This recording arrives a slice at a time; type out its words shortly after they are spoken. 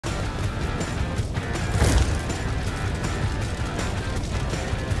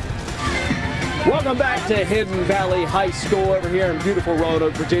Welcome back to Hidden Valley High School over here in beautiful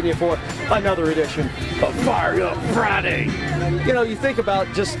Roanoke, Virginia for another edition of Fired Up Friday. You know, you think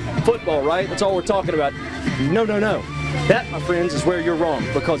about just football, right? That's all we're talking about. No, no, no. That, my friends, is where you're wrong,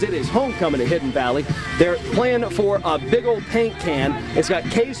 because it is homecoming at Hidden Valley. They're playing for a big old paint can. It's got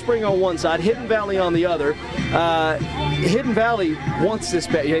Cave Spring on one side, Hidden Valley on the other. Hidden Valley wants this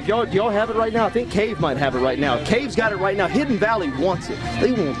bet. If y'all have it right now, I think Cave might have it right now. Cave's got it right now. Hidden Valley wants it.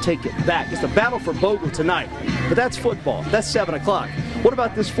 They won't take it back. It's a battle for Bogle tonight. But that's football. That's 7 o'clock. What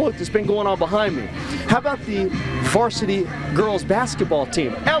about this float that's been going on behind me? How about the varsity girls basketball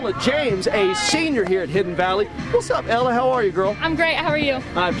team? Ella James, a senior here at Hidden Valley. What's up, Ella? How are you, girl? I'm great. How are you?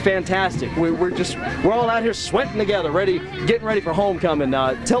 I'm fantastic. We're all out here sweating together, getting ready for homecoming.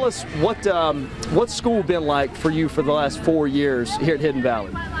 Tell us what's school been like for you for the last 4 years here at Hidden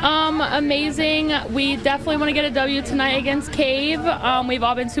Valley? Amazing. We definitely want to get a W tonight against Cave. We've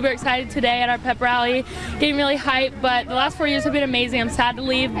all been super excited today at our pep rally, getting really hyped, but the last 4 years have been amazing. I'm sad to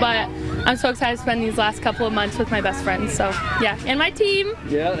leave, but I'm so excited to spend these last couple of months with my best friends. So yeah, and my team.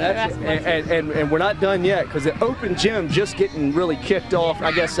 Yeah, and we're not done yet, because the open gym just getting really kicked off,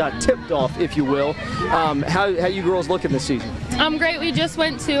 I guess tipped off, if you will. How you girls looking this season? Great. We just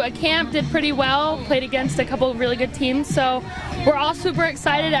went to a camp, did pretty well, played against a couple of really good teams, so we're all super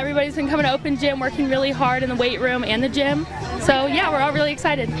excited. Everybody's been coming to open gym, working really hard in the weight room and the gym. So yeah, we're all really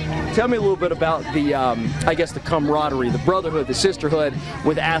excited. Tell me a little bit about the, I guess, the camaraderie, the brotherhood, the sisterhood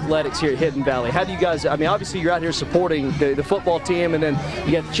with athletics here at Hidden Valley. How do you guys, I mean, obviously you're out here supporting the football team, and then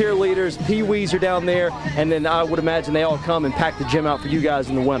you got the cheerleaders, pee-wees are down there, and then I would imagine they all come and pack the gym out for you guys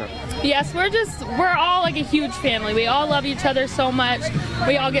in the winter. Yes, we're all like a huge family. We all love each other so much.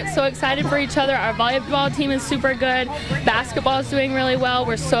 We all get so excited for each other. Our volleyball team is super good. Basketball is doing really well.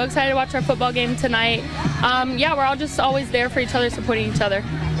 We're so excited to watch our football game tonight. Yeah, we're all just always there for each other, supporting each other.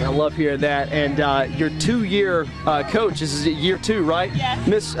 I love hearing that. And your 2-year coach, this is year 2, right? Yes.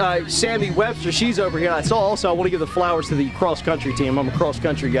 Miss Sammy Webster, she's over here. I want to give the flowers to the cross-country team. I'm a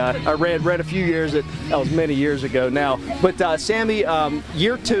cross-country guy. I ran a few years. That was many years ago now. But Sammy,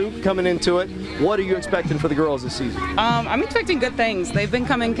 year 2 coming into it. What are you expecting for the girls this season? I'm expecting good things. They've been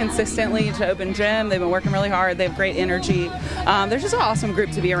coming consistently to open gym. They've been working really hard. They have great energy. They're just an awesome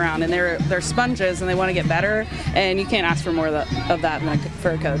group to be around, and they're sponges, and they want to get better. And you can't ask for more of that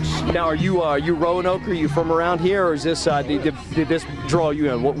for a coach. Now, are you Roanoke? Are you from around here, or is this did this draw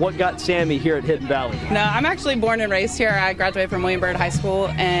you in? What got Sammy here at Hidden Valley? No, I'm actually born and raised here. I graduated from William Byrd High School,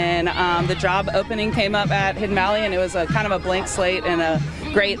 and the job opening came up at Hidden Valley, and it was a kind of a blank slate and a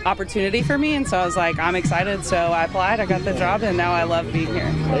great opportunity for me. And so I was like, I'm excited. So I applied. I got the job, and now I love being here.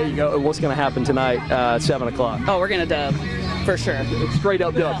 There you go. What's going to happen tonight? 7 o'clock. Oh, we're gonna dub. For sure. Straight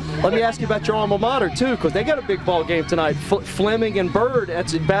up dub. Let me ask you about your alma mater, too, because they got a big ball game tonight. Fleming and Byrd,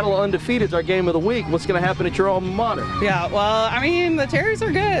 that's a battle of undefeateds, our game of the week. What's going to happen at your alma mater? Yeah, well, I mean, the Terrys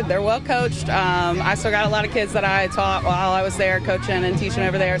are good. They're well coached. I still got a lot of kids that I taught while I was there coaching and teaching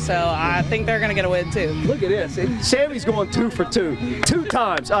over there, so I think they're going to get a win, too. Look at this. Sammy's going 2 for 2. 2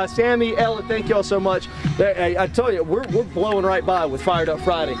 times. Sammy, Ella, thank y'all so much. I tell you, we're blowing right by with Fired Up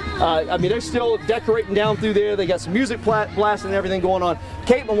Friday. I mean, they're still decorating down through there. They got some music blasting and everything going on.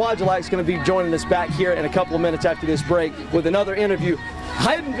 Kate Mawajalak is going to be joining us back here in a couple of minutes after this break with another interview.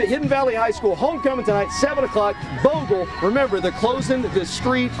 Hidden Valley High School homecoming tonight, 7 o'clock. Bogle, remember, they're closing the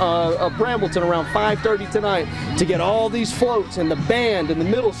street of Brambleton around 5:30 tonight to get all these floats and the band and the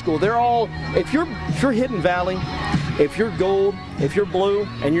middle school. They're all, if you're Hidden Valley, if you're gold, if you're blue,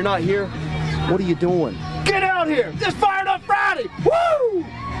 and you're not here, what are you doing? Get out here! It's Fired Up Friday! Woo!